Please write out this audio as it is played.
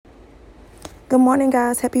Good morning,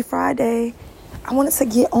 guys. Happy Friday. I wanted to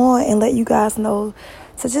get on and let you guys know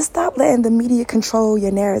to just stop letting the media control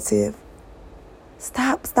your narrative.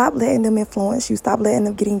 Stop letting them influence you. Stop letting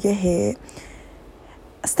them get in your head.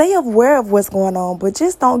 Stay aware of what's going on, but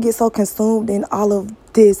just don't get so consumed in all of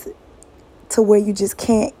this to where you just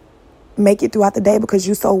can't make it throughout the day because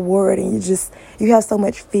you're so worried and you have so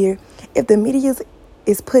much fear. If the media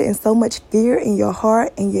is putting so much fear in your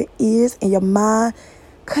heart, in your ears, in your mind,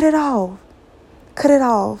 cut it off. Cut it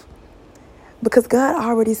off. Because God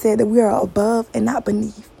already said that we are above and not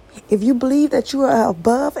beneath. If you believe that you are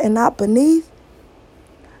above and not beneath,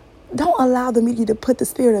 don't allow the media to put the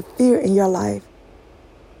spirit of fear in your life.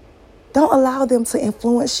 Don't allow them to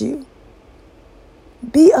influence you.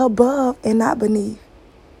 Be above and not beneath.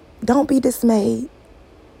 Don't be dismayed.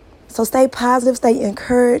 So stay positive, stay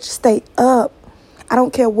encouraged, stay up. I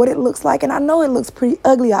don't care what it looks like. And I know it looks pretty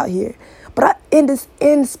ugly out here. But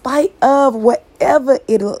in spite of whatever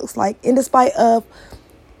it looks like, in spite of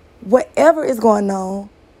whatever is going on,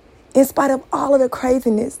 in spite of all of the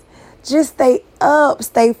craziness, just stay up,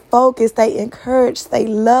 stay focused, stay encouraged, stay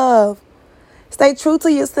loved, stay true to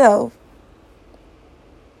yourself.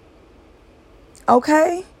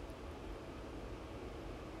 Okay?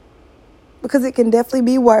 Because it can definitely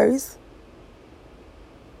be worse.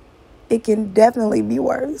 It can definitely be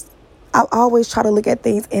worse. I always try to look at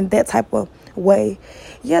things in that type of way.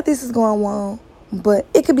 Yeah, this is going on, but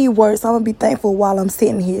it could be worse. I'm going to be thankful while I'm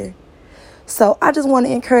sitting here. So I just want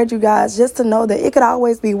to encourage you guys just to know that it could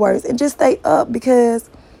always be worse and just stay up because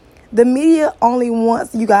the media only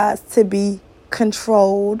wants you guys to be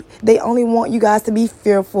controlled. They only want you guys to be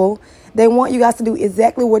fearful. They want you guys to do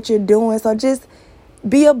exactly what you're doing. So just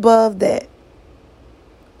be above that.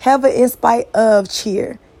 Have an in spite of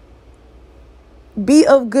cheer. Be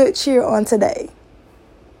of good cheer on today.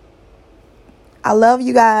 I love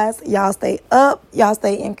you guys. Y'all stay up. Y'all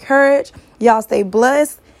stay encouraged. Y'all stay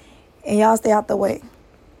blessed. And y'all stay out the way.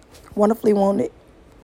 Wonderfully wanted.